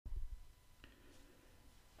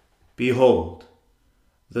Behold,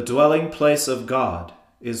 the dwelling place of God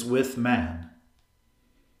is with man.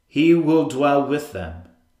 He will dwell with them,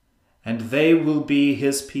 and they will be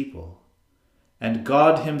his people, and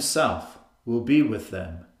God himself will be with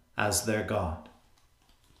them as their God.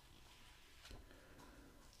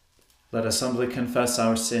 Let us humbly confess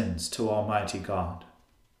our sins to Almighty God.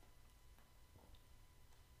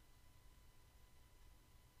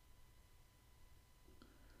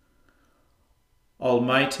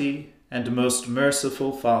 Almighty and most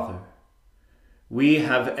merciful Father, we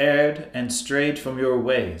have erred and strayed from your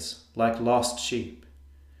ways like lost sheep.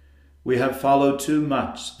 We have followed too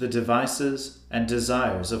much the devices and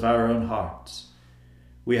desires of our own hearts.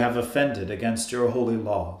 We have offended against your holy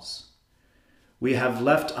laws. We have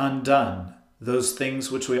left undone those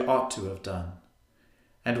things which we ought to have done,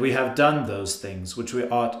 and we have done those things which we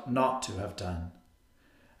ought not to have done.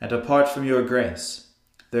 And apart from your grace,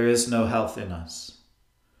 there is no health in us.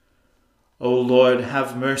 O Lord,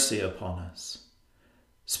 have mercy upon us.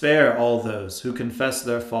 Spare all those who confess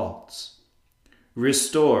their faults.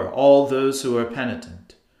 Restore all those who are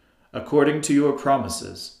penitent, according to your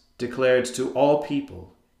promises declared to all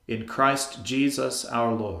people in Christ Jesus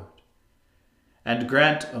our Lord. And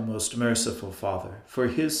grant, O most merciful Father, for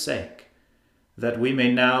his sake, that we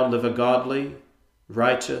may now live a godly,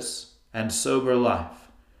 righteous, and sober life,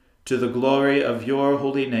 to the glory of your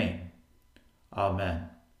holy name. Amen.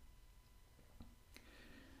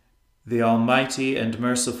 The Almighty and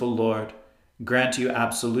merciful Lord grant you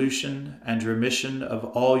absolution and remission of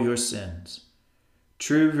all your sins,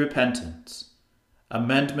 true repentance,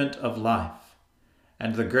 amendment of life,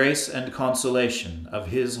 and the grace and consolation of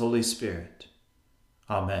his Holy Spirit.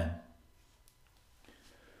 Amen.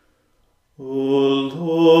 O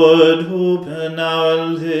Lord, open our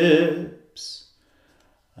lips,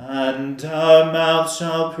 and our mouth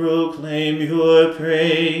shall proclaim your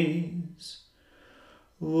praise.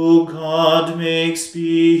 O God, make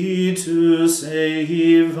speed to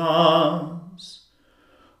save us.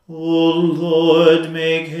 O Lord,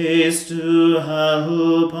 make haste to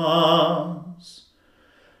help us.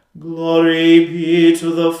 Glory be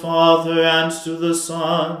to the Father, and to the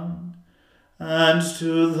Son, and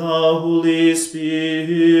to the Holy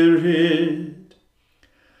Spirit,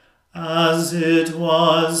 as it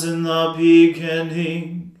was in the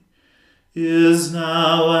beginning, is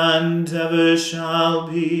now, and ever shall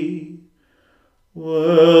be,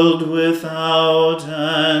 world without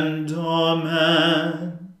end.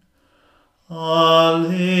 Amen.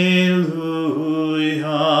 Alleluia.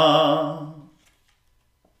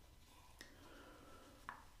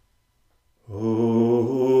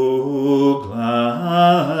 O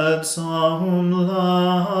gladsome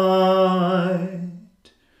light,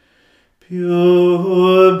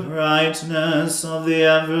 pure brightness of the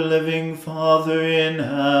ever-living Father in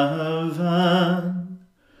heaven,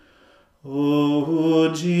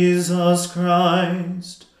 O Jesus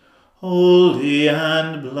Christ, holy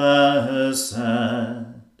and blessed,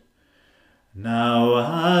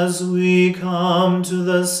 now as we come to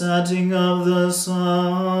the setting of the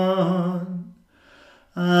sun,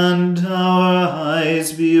 and our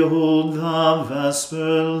eyes behold the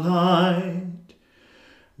vesper light,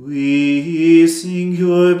 we sing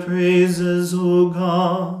your praises, O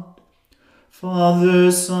God,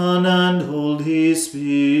 Father, Son, and Holy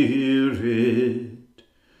Spirit.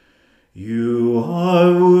 You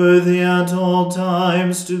are worthy at all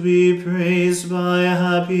times to be praised by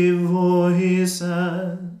happy voices,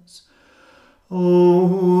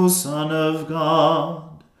 O Son of God,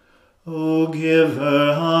 O Giver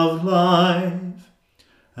of life,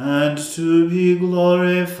 and to be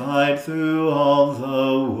glorified through all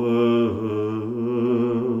the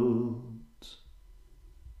world.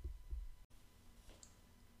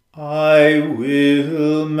 I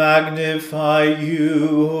will magnify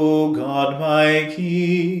you, O God my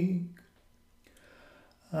King,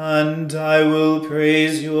 and I will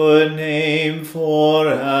praise your name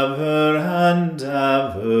forever and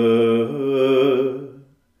ever.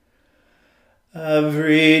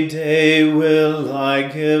 Every day will I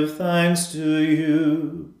give thanks to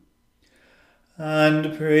you,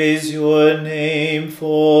 and praise your name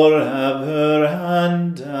forever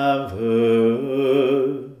and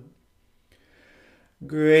ever.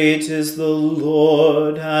 Great is the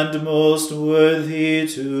Lord, and most worthy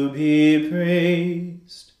to be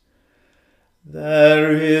praised.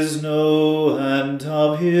 There is no end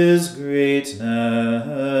of his greatness.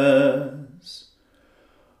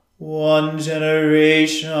 One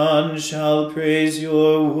generation shall praise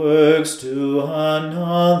your works to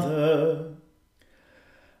another,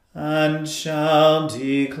 and shall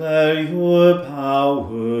declare your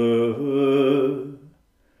power.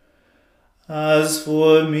 As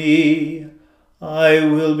for me, I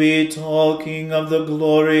will be talking of the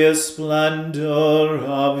glorious splendor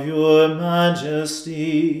of your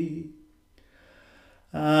majesty,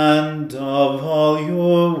 and of all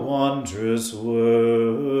your wondrous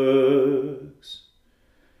works.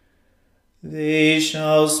 They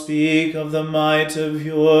shall speak of the might of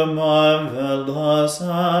your marvelous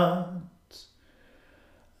acts,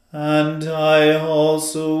 and I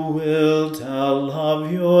also will tell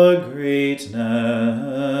of your greatness.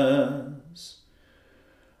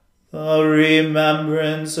 The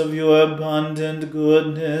remembrance of your abundant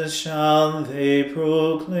goodness shall they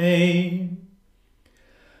proclaim,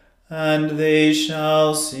 and they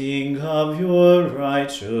shall sing of your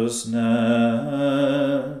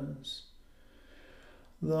righteousness.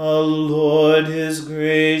 The Lord is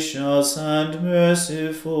gracious and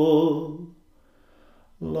merciful,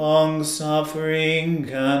 long-suffering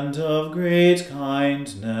and of great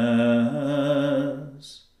kindness.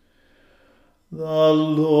 The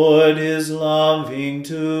Lord is loving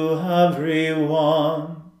to every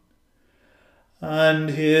one,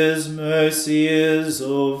 and his mercy is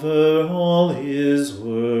over all his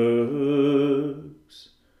works.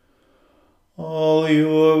 All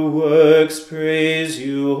your works praise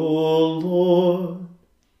you, O Lord,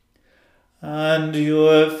 and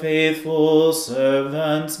your faithful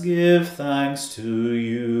servants give thanks to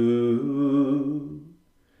you.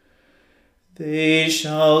 They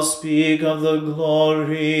shall speak of the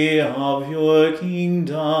glory of your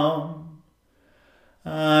kingdom,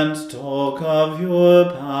 and talk of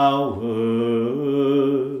your power,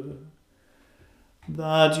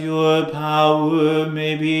 that your power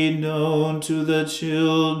may be known to the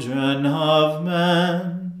children of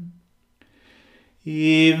men,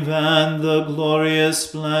 even the glorious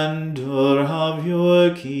splendor of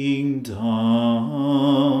your kingdom.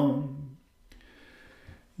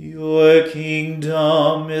 Your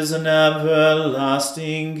kingdom is an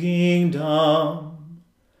everlasting kingdom,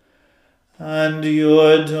 and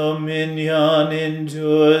your dominion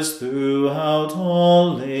endures throughout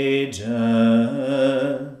all ages.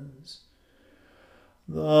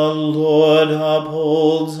 The Lord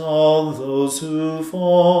upholds all those who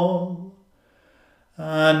fall,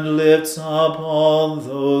 and lifts up all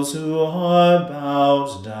those who are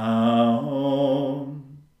bowed down.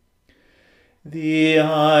 The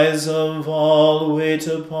eyes of all wait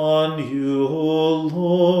upon you, O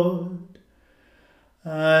Lord,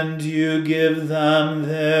 and you give them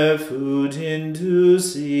their food in due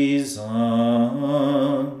season.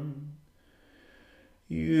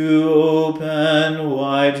 You open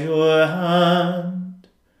wide your hand,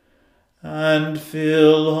 and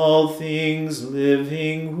fill all things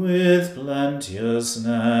living with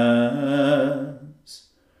plenteousness.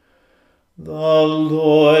 The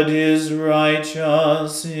Lord is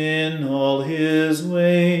righteous in all his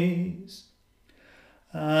ways,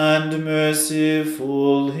 and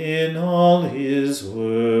merciful in all his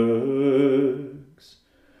works.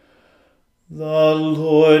 The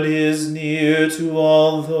Lord is near to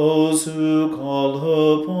all those who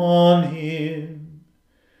call upon him,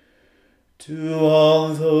 to all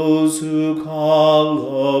those who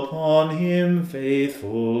call upon him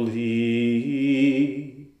faithfully.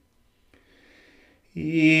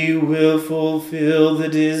 He will fulfill the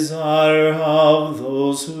desire of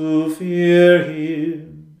those who fear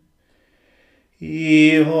him.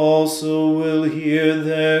 He also will hear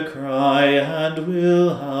their cry and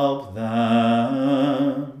will help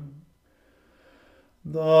them.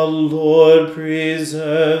 The Lord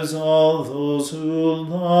preserves all those who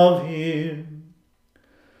love him,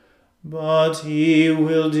 but he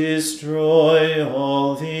will destroy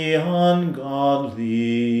all the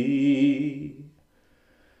ungodly.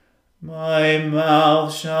 My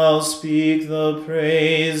mouth shall speak the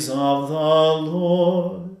praise of the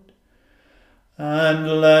Lord,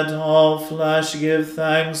 and let all flesh give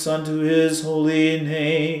thanks unto his holy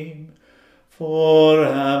name,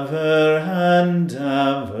 forever and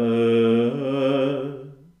ever.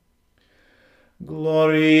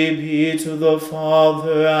 Glory be to the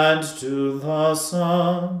Father, and to the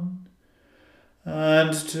Son,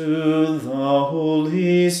 and to the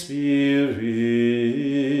Holy Spirit,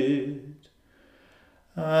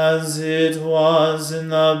 as it was in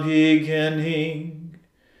the beginning,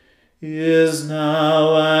 is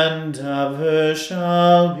now, and ever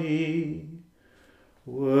shall be,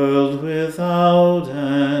 world without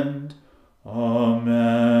end. Amen.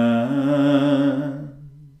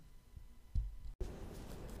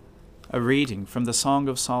 A reading from the Song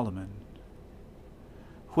of Solomon.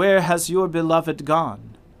 Where has your beloved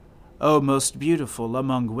gone, O most beautiful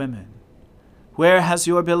among women? Where has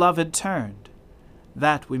your beloved turned?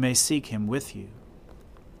 that we may seek him with you.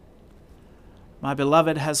 My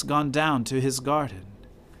beloved has gone down to his garden,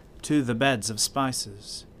 to the beds of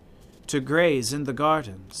spices, to graze in the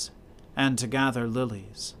gardens, and to gather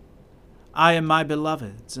lilies. I am my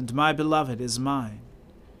beloved's, and my beloved is mine.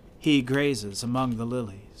 He grazes among the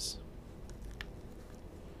lilies.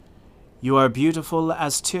 You are beautiful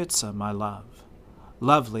as Tirzah, my love,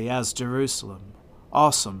 lovely as Jerusalem,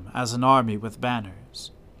 awesome as an army with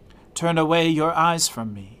banners. Turn away your eyes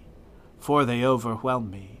from me, for they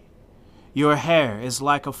overwhelm me. Your hair is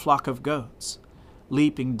like a flock of goats,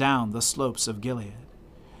 leaping down the slopes of Gilead.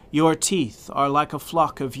 Your teeth are like a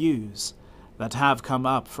flock of ewes that have come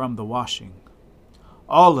up from the washing.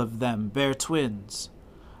 All of them bear twins.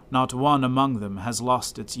 Not one among them has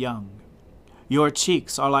lost its young. Your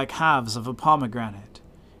cheeks are like halves of a pomegranate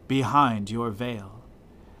behind your veil.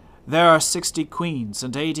 There are 60 queens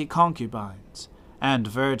and 80 concubines, and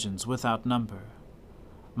virgins without number.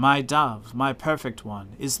 My dove, my perfect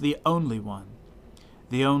one, is the only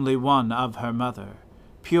one of her mother,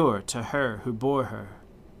 pure to her who bore her.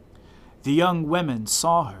 The young women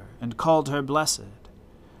saw her and called her blessed,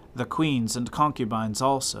 the queens and concubines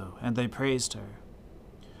also, and they praised her.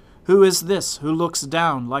 Who is this who looks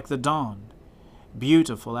down like the dawn,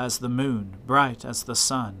 beautiful as the moon, bright as the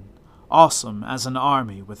sun, awesome as an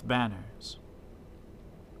army with banners?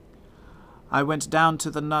 I went down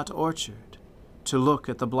to the nut orchard, to look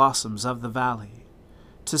at the blossoms of the valley,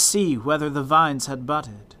 to see whether the vines had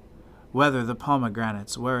budded, whether the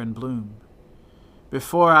pomegranates were in bloom.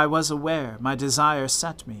 Before I was aware, my desire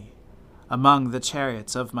set me, among the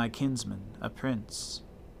chariots of my kinsman, a prince.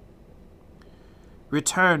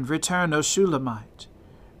 Return, return, O Shulamite,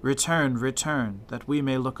 return, return, that we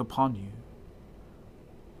may look upon you.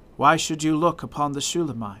 Why should you look upon the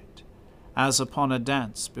Shulamite, as upon a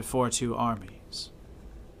dance before two armies?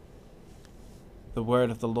 The word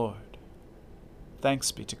of the Lord.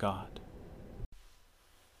 Thanks be to God.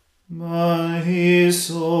 My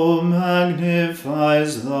soul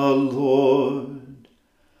magnifies the Lord,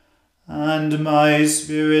 and my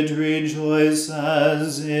spirit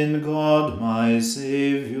rejoices in God my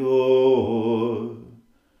Saviour.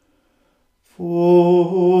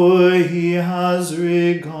 For he has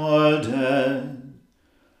regarded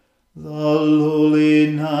the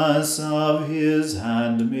lowliness of his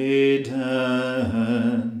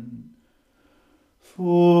handmaiden.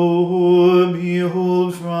 For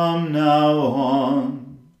behold, from now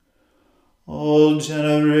on, all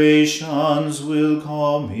generations will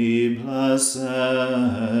call me blessed.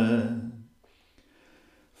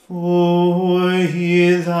 For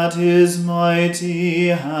he that is mighty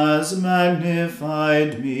has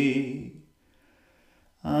magnified me,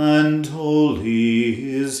 and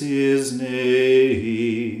holy is his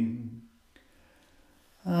name.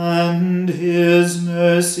 And his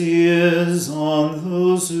mercy is on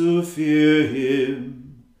those who fear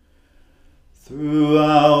him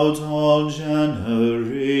throughout all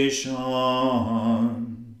generations.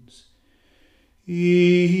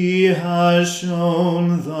 He has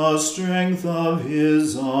shown the strength of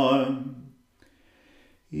his arm.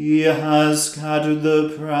 He has scattered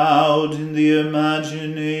the proud in the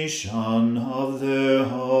imagination of their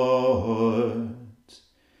heart.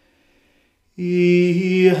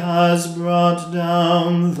 He has brought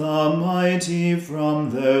down the mighty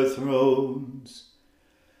from their thrones,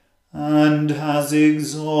 and has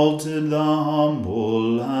exalted the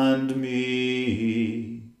humble and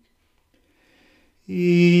meek.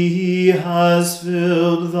 He has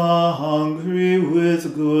filled the hungry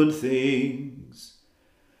with good things,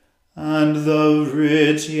 and the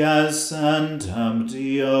rich he has sent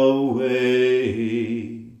empty away.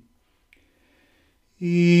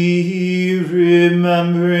 He,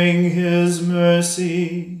 remembering his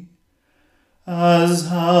mercy, has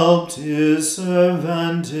helped his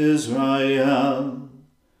servant Israel,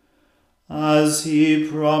 as he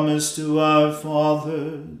promised to our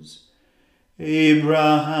fathers,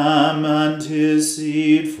 Abraham and his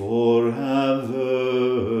seed forever.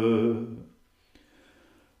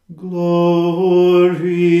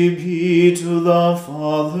 Glory be to the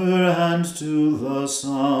Father and to the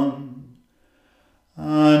Son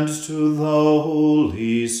and to the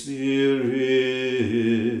Holy Spirit,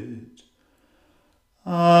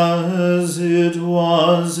 as it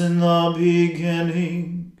was in the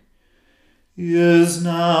beginning, is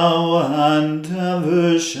now, and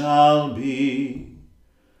ever shall be,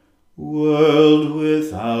 world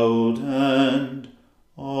without end.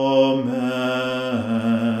 Amen.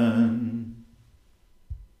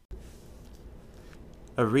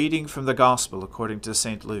 A reading from the Gospel according to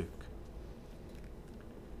St. Luke.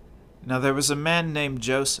 Now there was a man named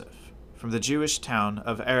Joseph, from the Jewish town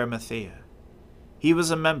of Arimathea. He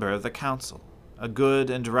was a member of the council, a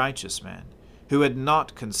good and righteous man, who had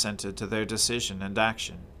not consented to their decision and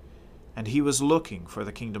action, and he was looking for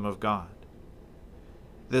the kingdom of God.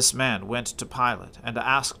 This man went to Pilate and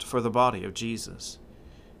asked for the body of Jesus.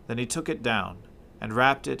 Then he took it down and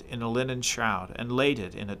wrapped it in a linen shroud and laid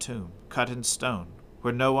it in a tomb cut in stone,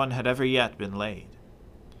 where no one had ever yet been laid.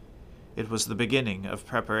 It was the beginning of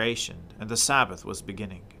preparation, and the Sabbath was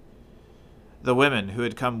beginning. The women who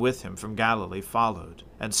had come with him from Galilee followed,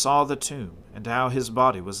 and saw the tomb and how his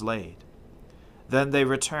body was laid. Then they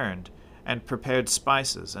returned and prepared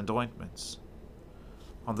spices and ointments.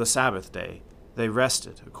 On the Sabbath day they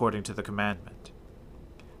rested according to the commandment.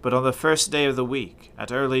 But on the first day of the week,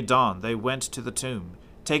 at early dawn, they went to the tomb,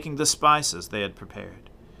 taking the spices they had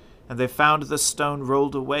prepared. And they found the stone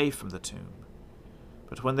rolled away from the tomb.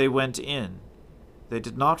 But when they went in, they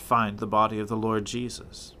did not find the body of the Lord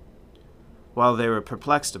Jesus. While they were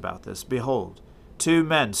perplexed about this, behold, 2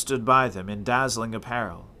 men stood by them in dazzling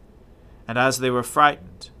apparel. And as they were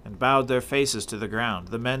frightened and bowed their faces to the ground,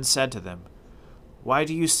 the men said to them, "Why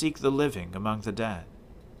do you seek the living among the dead?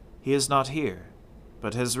 He is not here,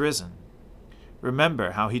 but has risen.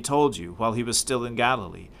 Remember how he told you while he was still in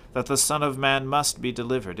Galilee, that the Son of Man must be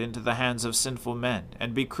delivered into the hands of sinful men,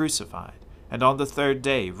 and be crucified, and on the 3rd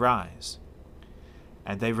day rise."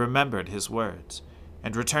 And they remembered his words,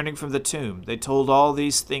 and returning from the tomb, they told all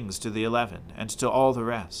these things to the 11, and to all the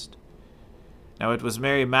rest. Now it was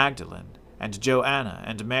Mary Magdalene, and Joanna,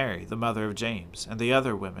 and Mary, the mother of James, and the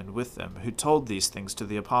other women with them, who told these things to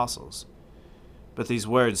the apostles. But these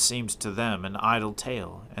words seemed to them an idle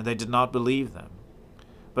tale, and they did not believe them.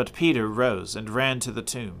 But Peter rose and ran to the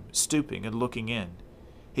tomb, stooping and looking in.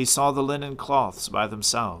 He saw the linen cloths by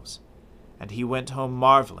themselves, and he went home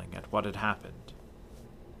marveling at what had happened.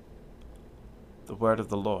 The word of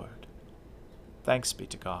the Lord. Thanks be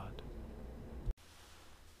to God.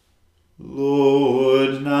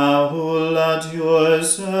 Lord, now let your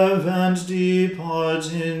servant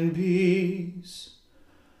depart in peace,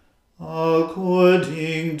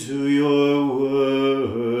 according to your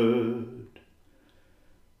word.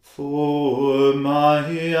 For my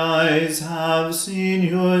eyes have seen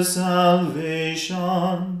your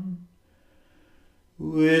salvation,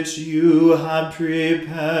 which you have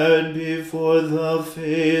prepared before the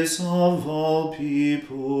face of all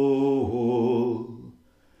people,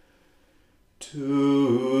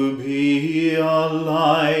 to be a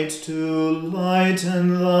light to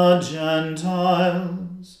lighten the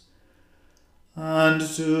Gentiles, and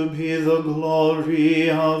to be the glory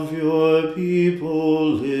of your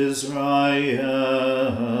people Israel.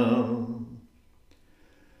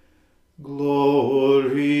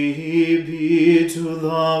 Glory be to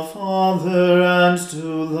the Father, and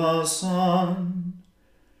to the Son,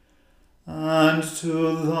 and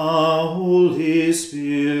to the Holy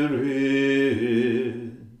Spirit,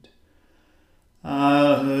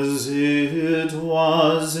 as it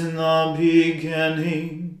was in the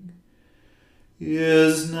beginning,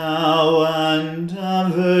 is now, and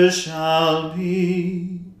ever shall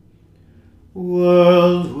be,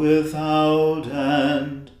 world without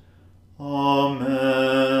end. Amen.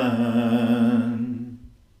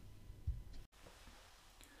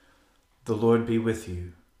 The Lord be with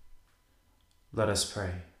you. Let us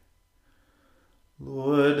pray.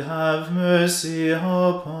 Lord, have mercy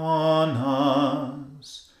upon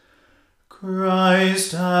us.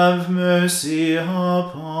 Christ, have mercy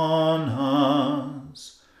upon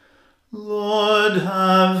us. Lord,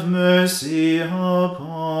 have mercy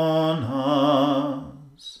upon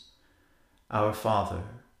us. Our Father,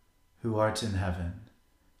 who art in heaven,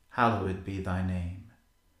 hallowed be thy name.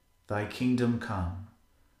 Thy kingdom come,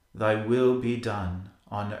 thy will be done,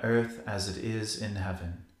 on earth as it is in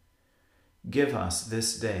heaven. Give us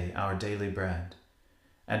this day our daily bread,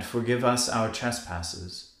 and forgive us our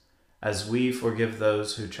trespasses, as we forgive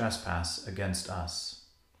those who trespass against us.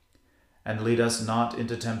 And lead us not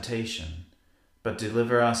into temptation, but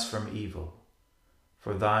deliver us from evil.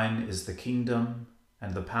 For thine is the kingdom,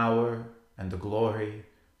 and the power, and the glory,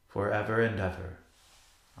 forever and ever.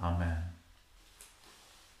 Amen.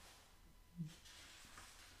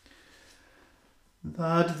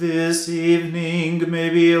 That this evening may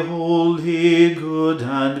be wholly good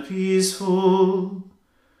and peaceful,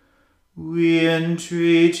 we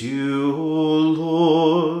entreat you, O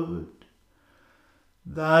Lord,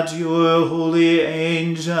 that your holy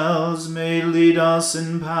angels may lead us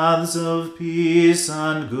in paths of peace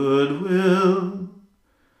and goodwill.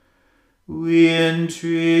 We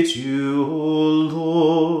entreat you, O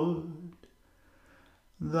Lord,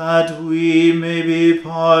 that we may be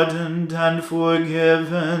pardoned and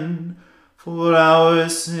forgiven for our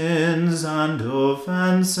sins and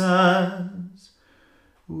offenses.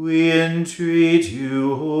 We entreat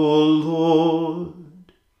you, O Lord,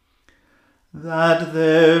 that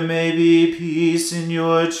there may be peace in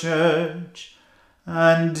your church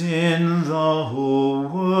and in the whole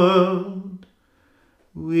world.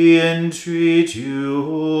 We entreat you,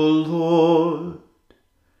 O Lord,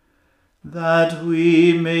 that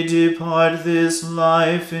we may depart this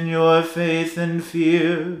life in your faith and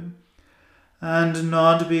fear, and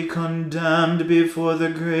not be condemned before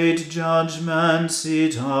the great judgment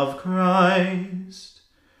seat of Christ.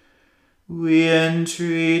 We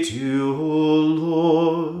entreat you, O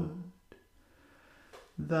Lord,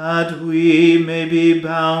 that we may be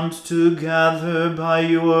bound together by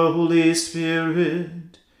your Holy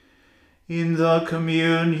Spirit in the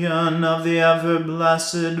communion of the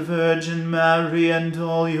ever-blessed Virgin Mary and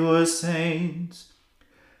all your saints,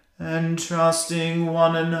 entrusting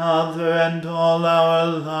one another and all our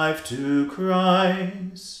life to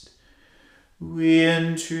Christ. We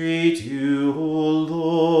entreat you, O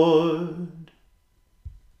Lord.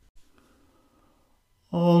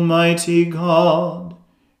 Almighty God,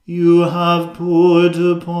 you have poured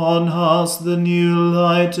upon us the new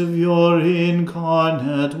light of your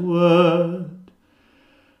incarnate Word.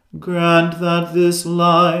 Grant that this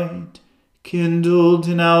light, kindled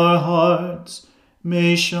in our hearts,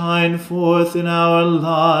 may shine forth in our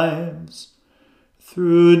lives.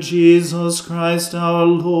 Through Jesus Christ our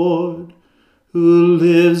Lord, who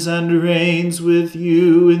lives and reigns with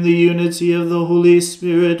you in the unity of the Holy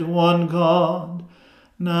Spirit, one God,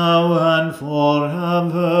 now and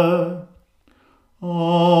forever.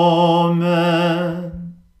 Amen.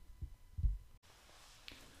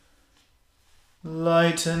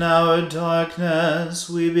 Lighten our darkness,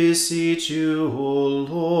 we beseech you, O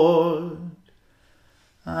Lord,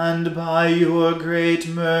 and by your great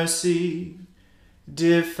mercy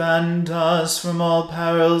defend us from all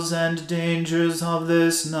perils and dangers of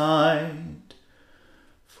this night.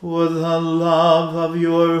 For the love of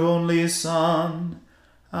your only Son,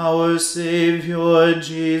 our Saviour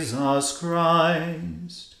Jesus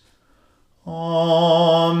Christ.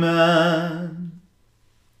 Amen.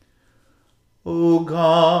 O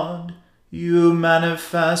God, you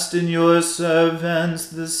manifest in your servants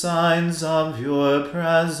the signs of your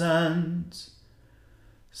presence.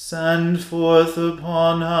 Send forth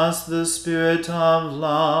upon us the Spirit of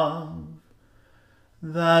love,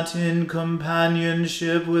 that in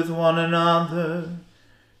companionship with one another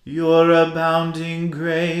your abounding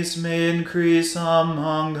grace may increase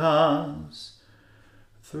among us.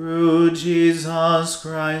 Through Jesus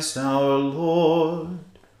Christ our Lord.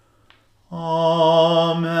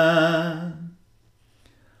 Amen.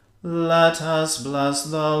 Let us bless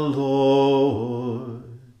the Lord.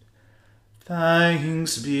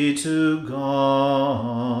 Thanks be to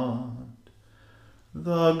God.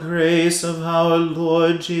 The grace of our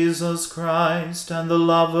Lord Jesus Christ, and the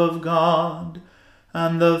love of God,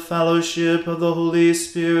 and the fellowship of the Holy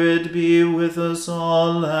Spirit be with us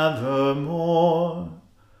all evermore.